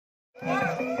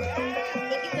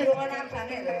Iki durung ana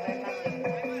abangé lho, Mas.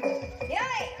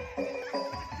 Yoi.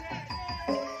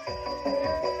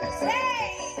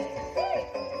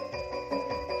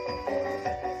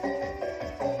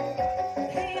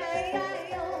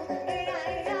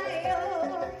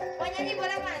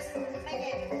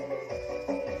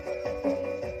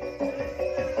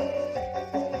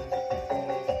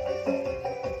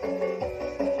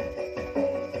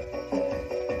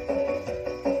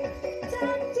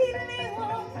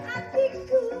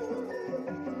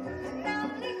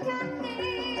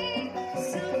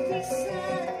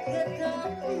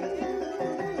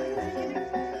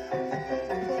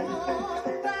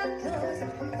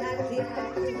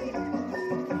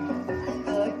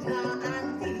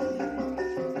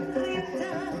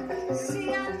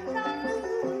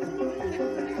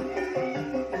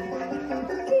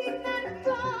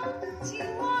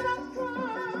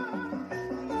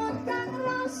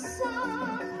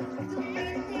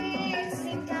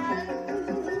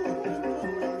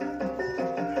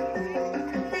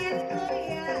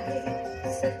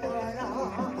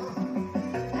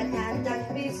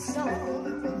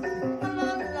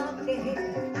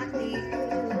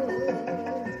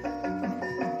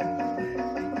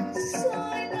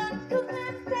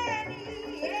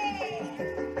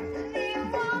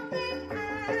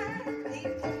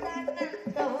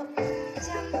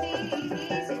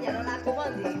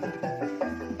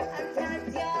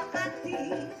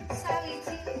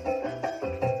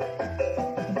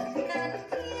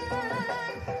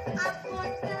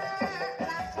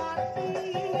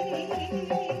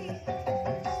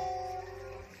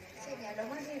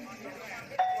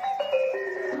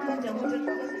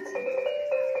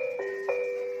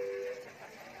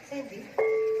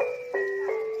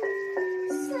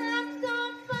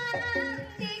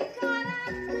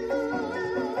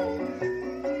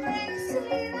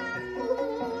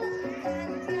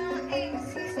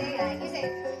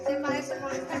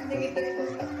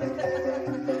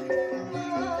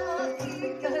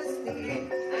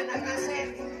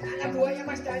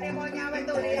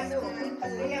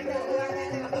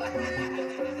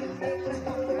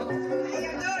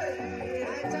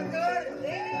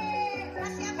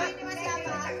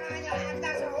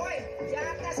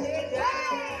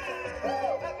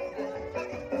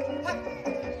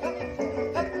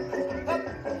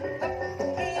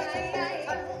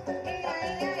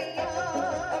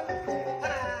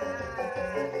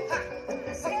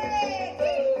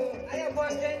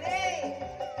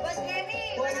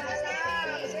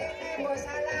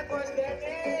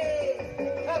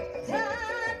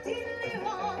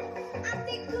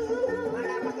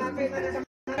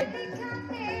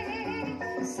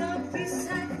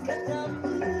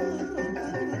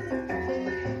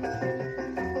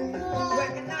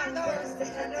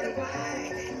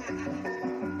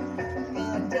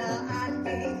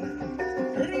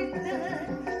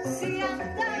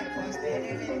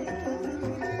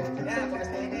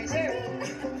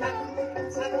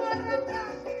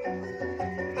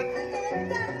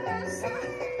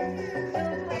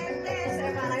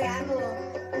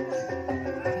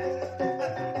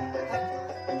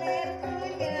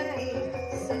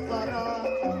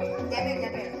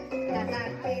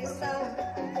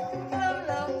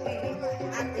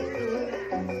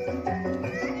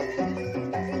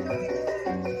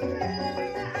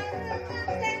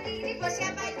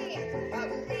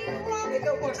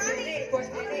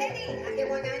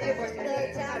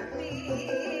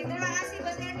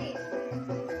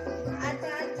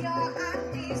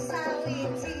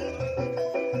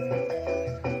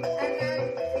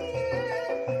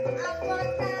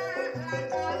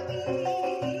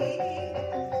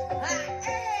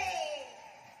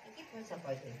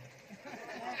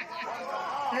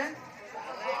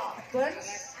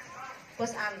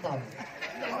 Bos Anton.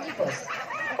 Ini bos.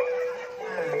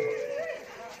 Nah,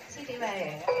 sini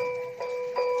wae.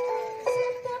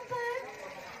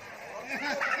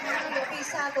 Nggak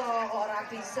bisa toh, orang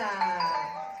bisa.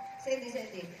 Sendi.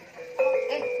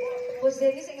 Bos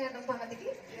Denny sing nganteng banget iki.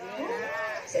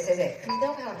 Sik.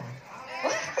 Gendong ya ora?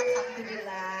 Wah,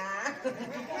 alhamdulillah.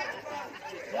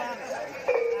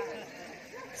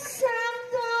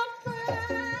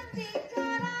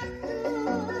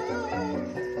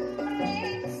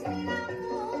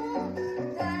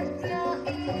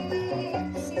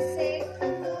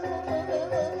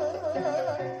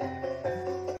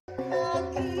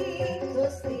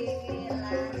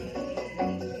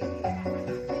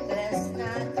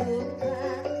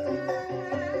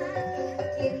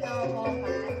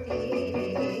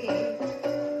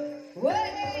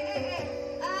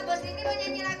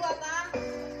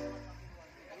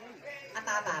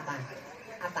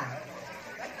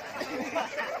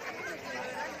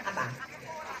 Apa?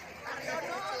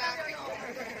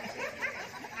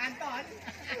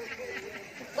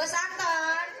 Bos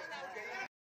Anton.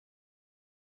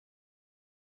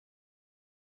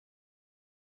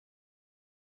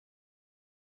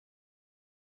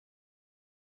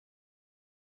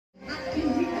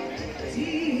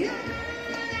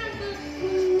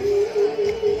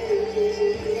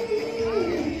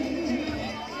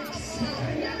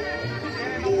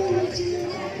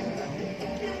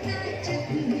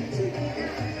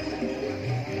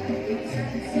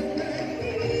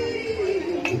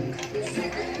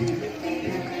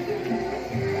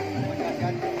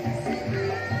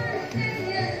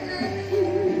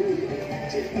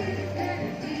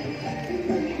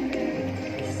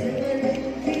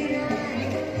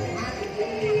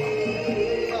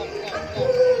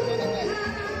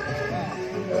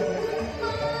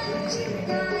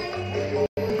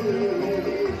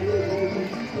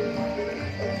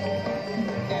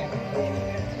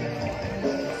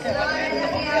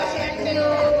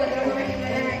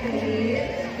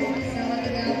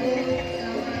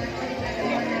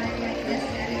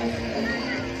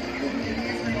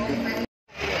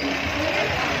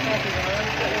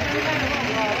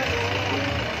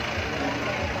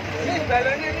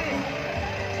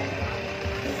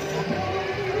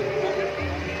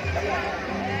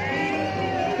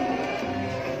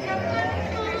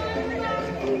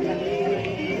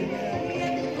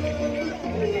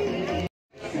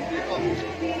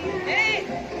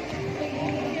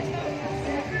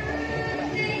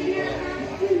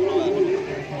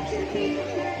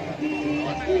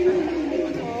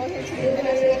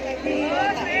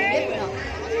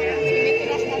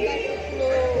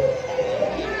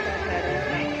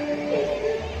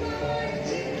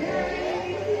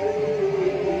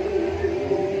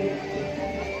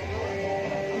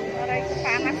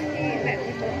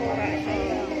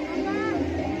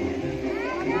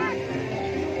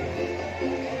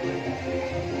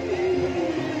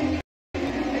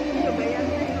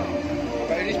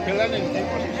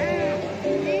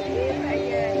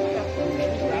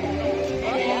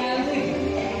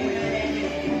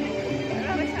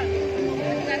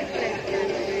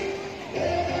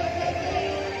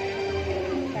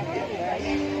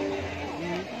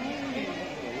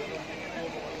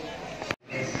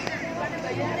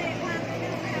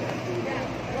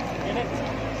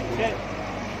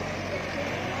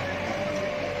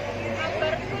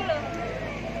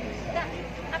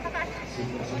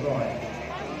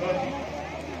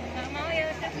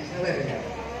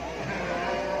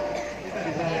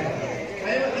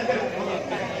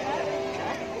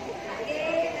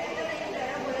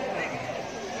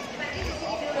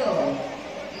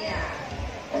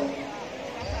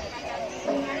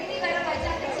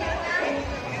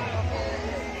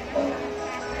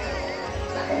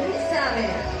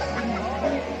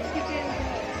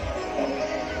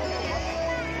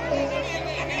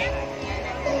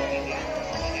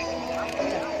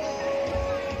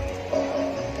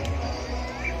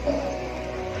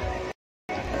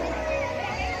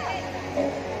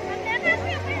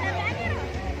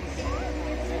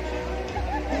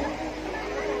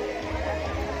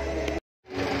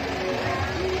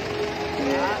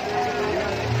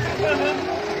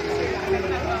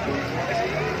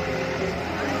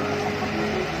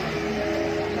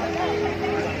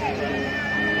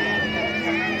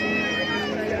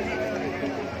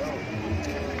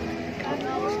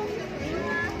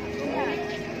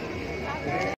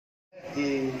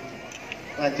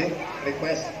 Lanjut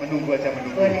request menunggu aja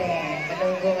menunggu. Boleh,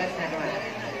 menunggu Mas Anwar.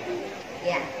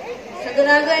 Ya, satu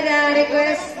lagu ada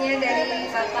requestnya dari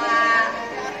Bapak.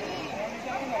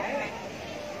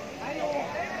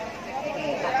 Oke,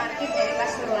 Pak Markin dari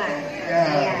Pasuruan. Ya,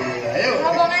 iya. Ayo.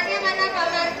 Rombongannya mana Pak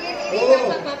Markin? Ini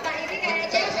bapak-bapak ini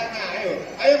kayaknya. Sana, ayo.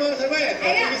 Ayo Mas Ahmed.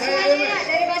 Ayo, semuanya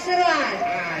dari Pasuruan.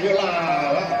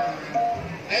 Ayolah.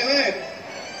 Ayo Ahmed.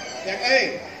 Yang lain.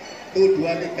 Tuh 2,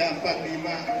 3, 4, 5,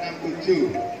 6,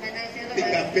 7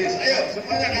 3 bis, ayo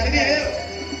semuanya ke sini, ayo.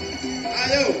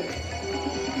 Ayo.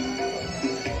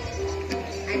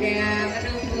 Ada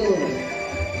menunggu.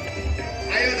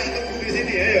 Ayo tak tunggu di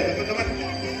sini, ayo teman-teman.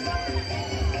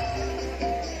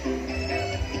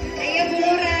 Ayo Bu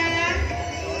Lurah,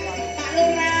 Pak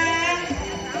Lurah,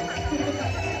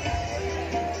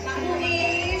 Pak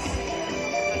Munis.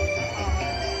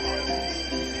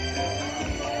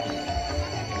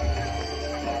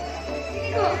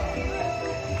 Ini kok.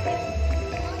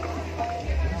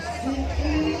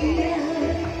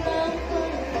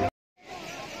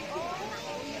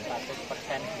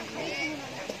 100%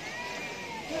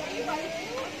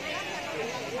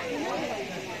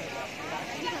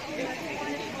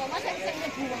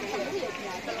 I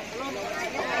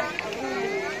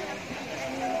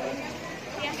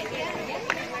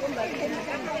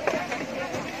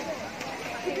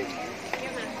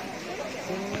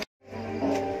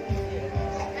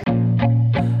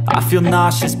feel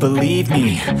nauseous, believe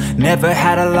me. Never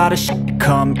had a lot of shit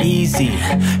come easy.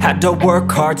 Had to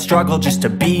work hard, struggle just to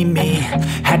be me.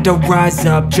 Had to rise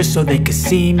up just so they could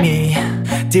see me.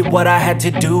 Did what I had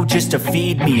to do just to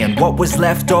feed me. And what was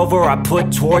left over I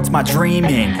put towards my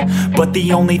dreaming. But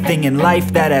the only thing in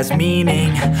life that has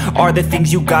meaning are the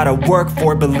things you gotta work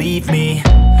for, believe me.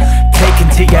 Take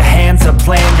into your hands a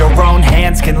plan. Your own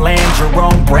hands can land your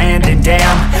own brand. And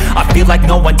damn, I feel like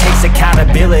no one takes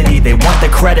accountability. They want the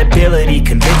credibility,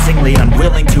 convincingly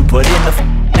unwilling to put in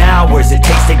the hours it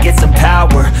takes to get some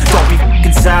power. Don't be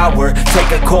f***ing sour.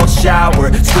 Take a cold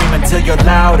shower. Scream until you're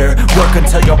louder. Work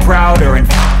until you're prouder. And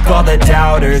f*** all the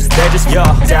doubters, they're just your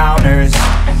downers.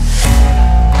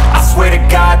 I swear to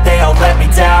God they all let me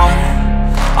down.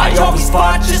 I always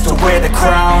fought just to wear the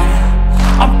crown.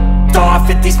 I'm off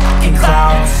at these fucking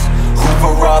clowns who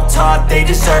were all taught they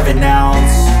deserve an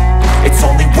ounce. It's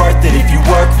only worth it if you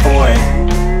work for it.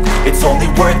 It's only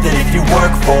worth it if you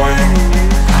work for it.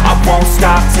 I won't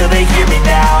stop till they hear me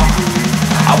now.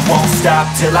 I won't stop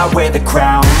till I wear the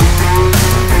crown.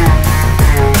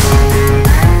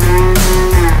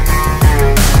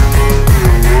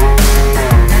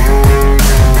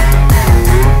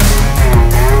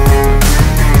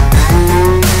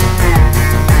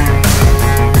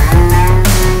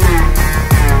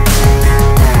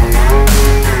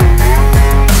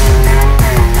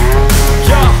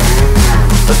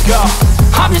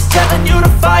 I'm just telling you to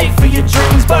fight for your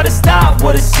dreams, but it's not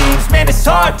what it seems. Man, it's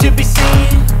hard to be seen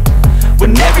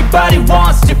when everybody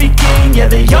wants to be king. Yeah,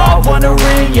 they all wanna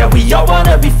ring, yeah, we all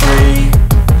wanna be free.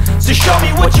 So show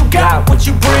me what you got, what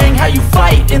you bring, how you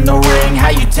fight in the ring, how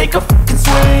you take a fucking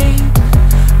swing.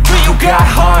 Do you got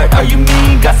heart, are you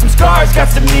mean? Got some scars, got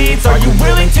some needs, are you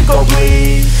willing to go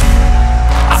bleed?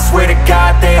 I swear to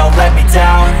God they all let me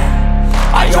down.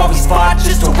 I always fought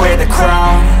just to wear the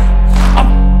crown.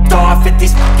 I'm off at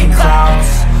these fucking clowns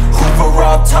who were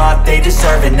all taught they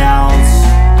deserve an ounce.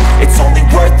 It's only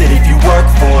worth it if you work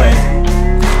for it.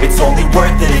 It's only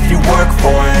worth it if you work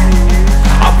for it.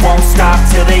 I won't stop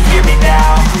till they hear me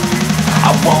now.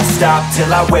 I won't stop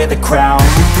till I wear the crown.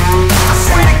 I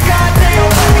swear to God they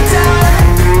all let me down.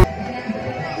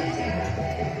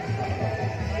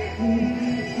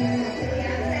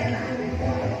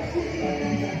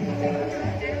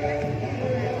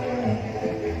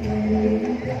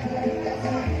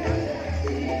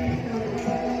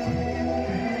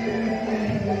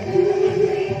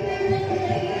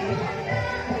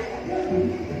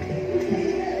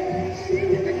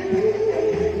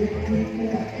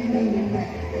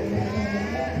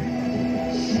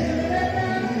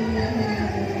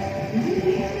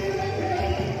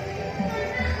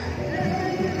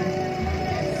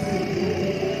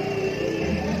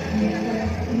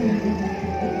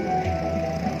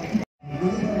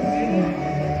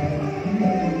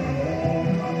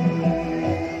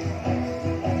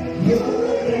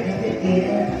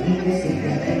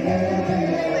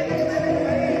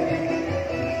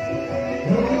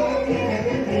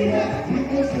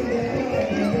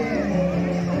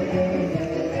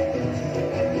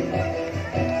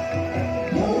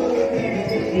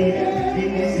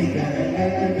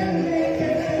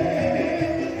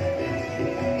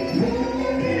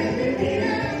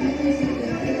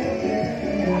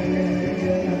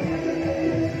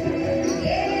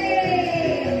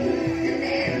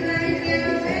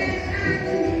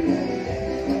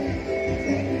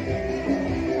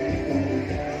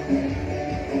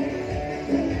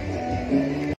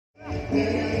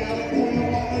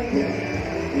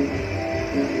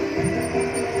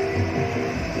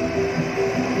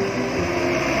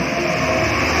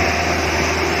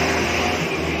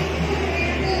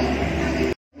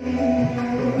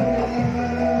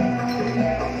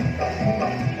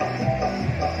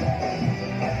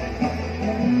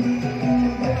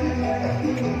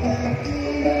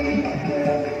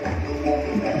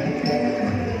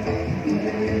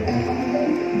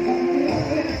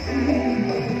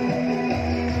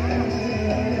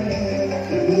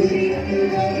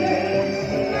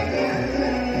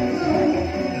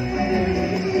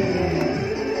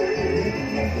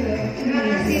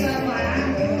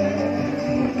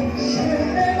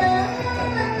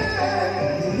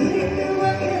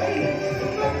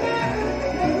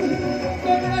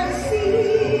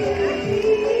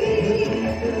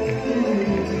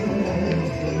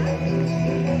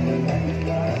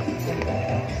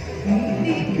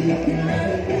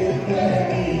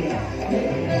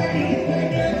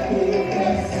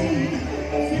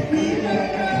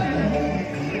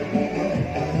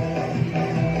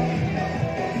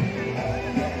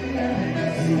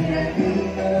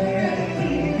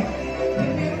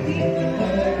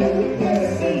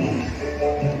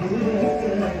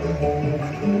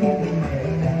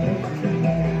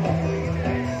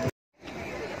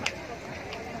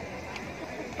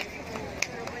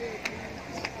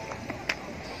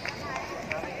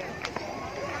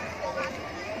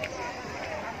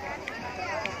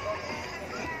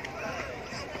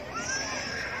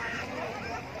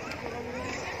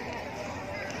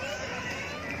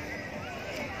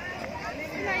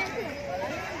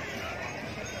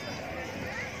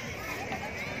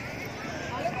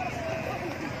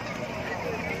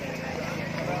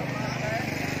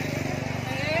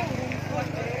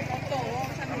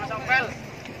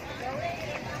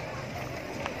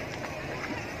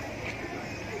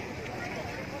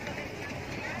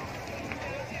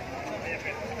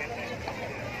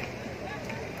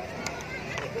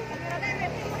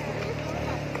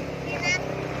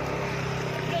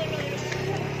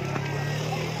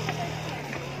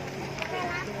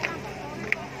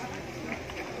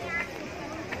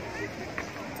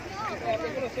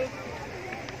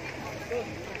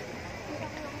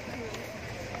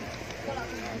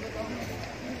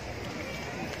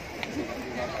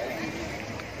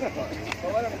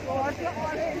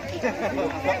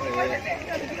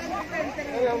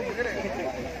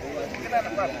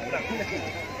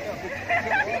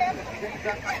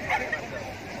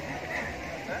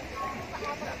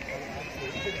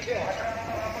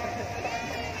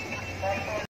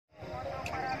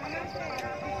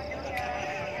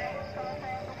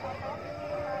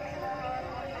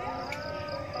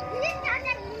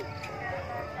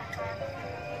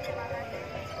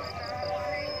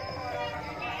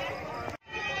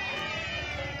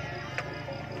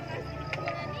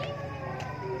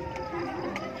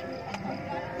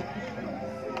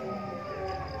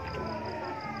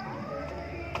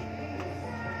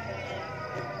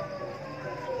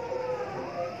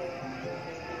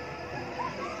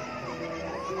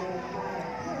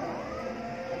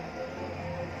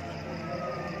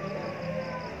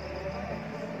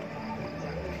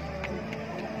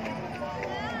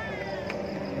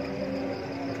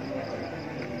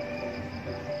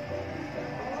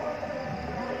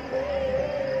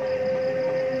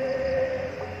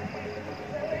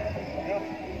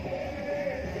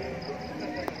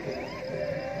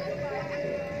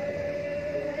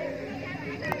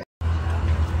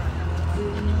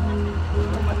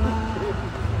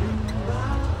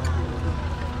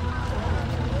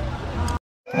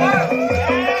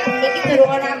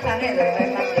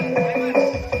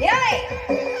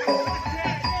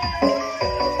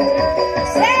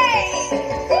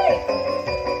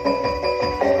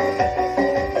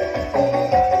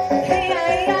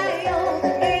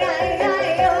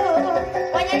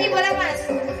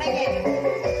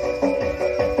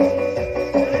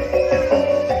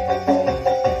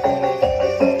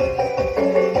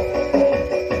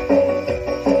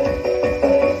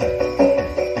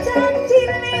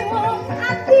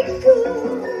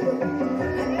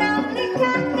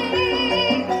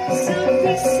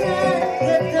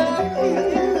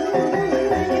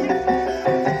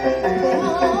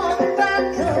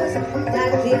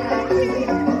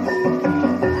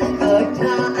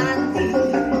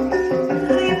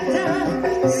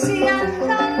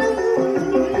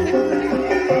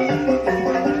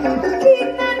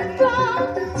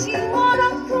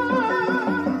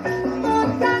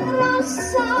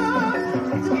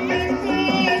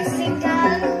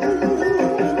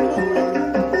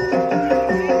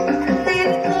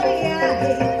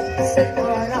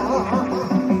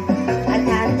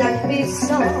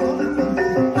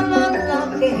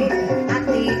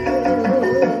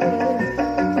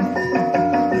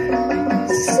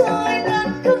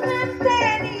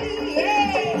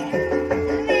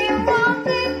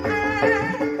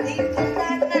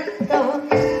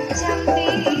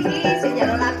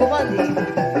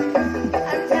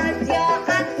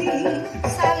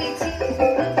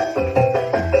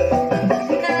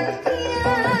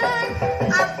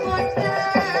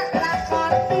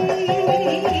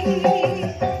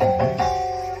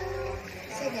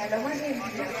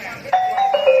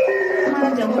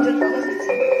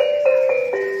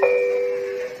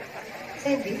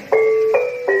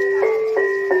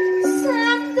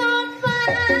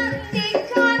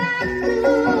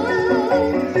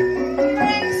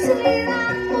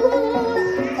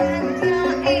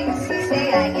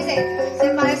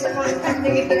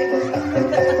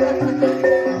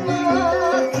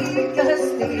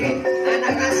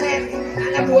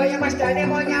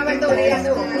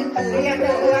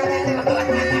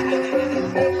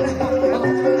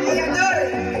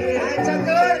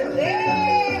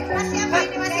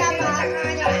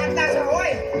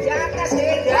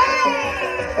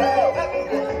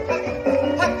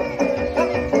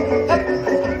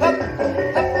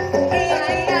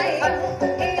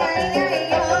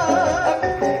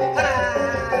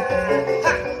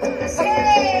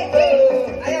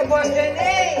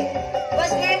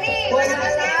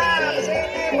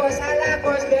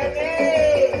 Bos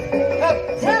Denny.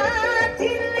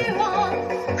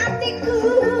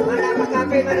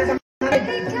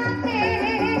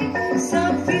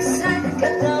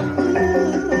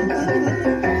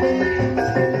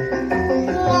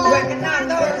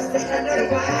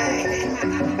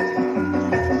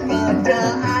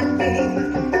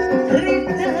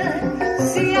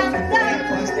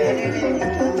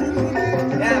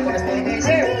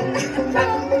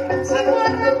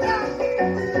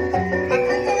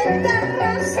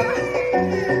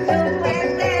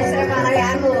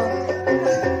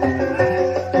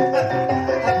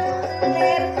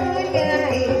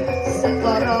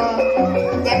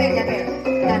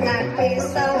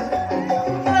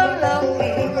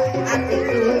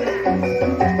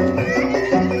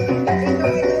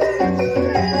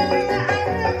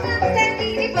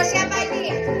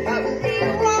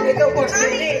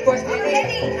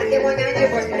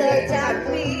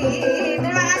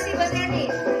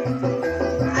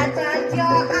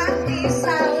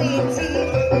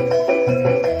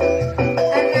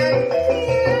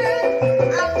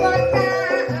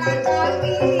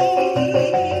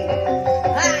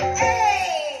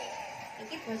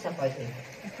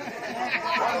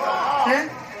 Hah?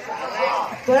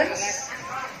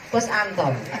 Bos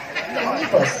Anton. Ini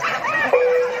bos.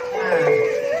 Nah,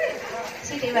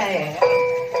 sini wae.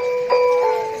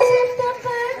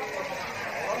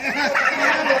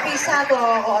 Nggak bisa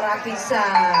toh, kok ora bisa.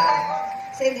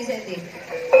 Sendi.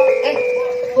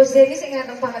 Bos Denny sing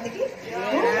nganteng banget iki.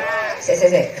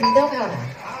 Sik. Gendong ora?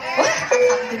 Wah,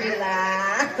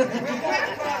 alhamdulillah.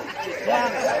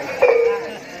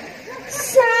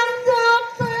 Sabtu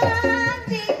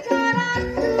pati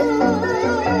karatu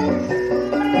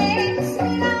mring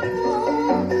siramu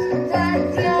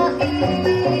dadya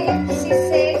ing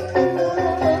sisiku.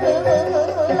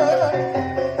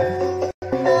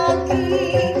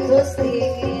 Mugi Gusti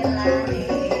lare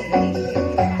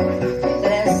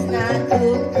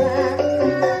tresnaku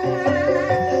bakal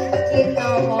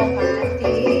kinomo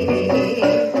mati.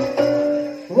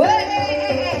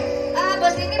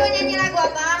 Bos ini mau nyanyi lagu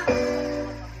apa?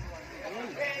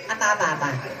 Apa?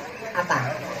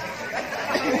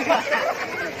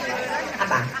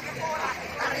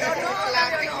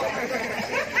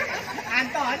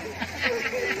 Anton.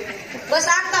 Bos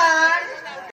Anton.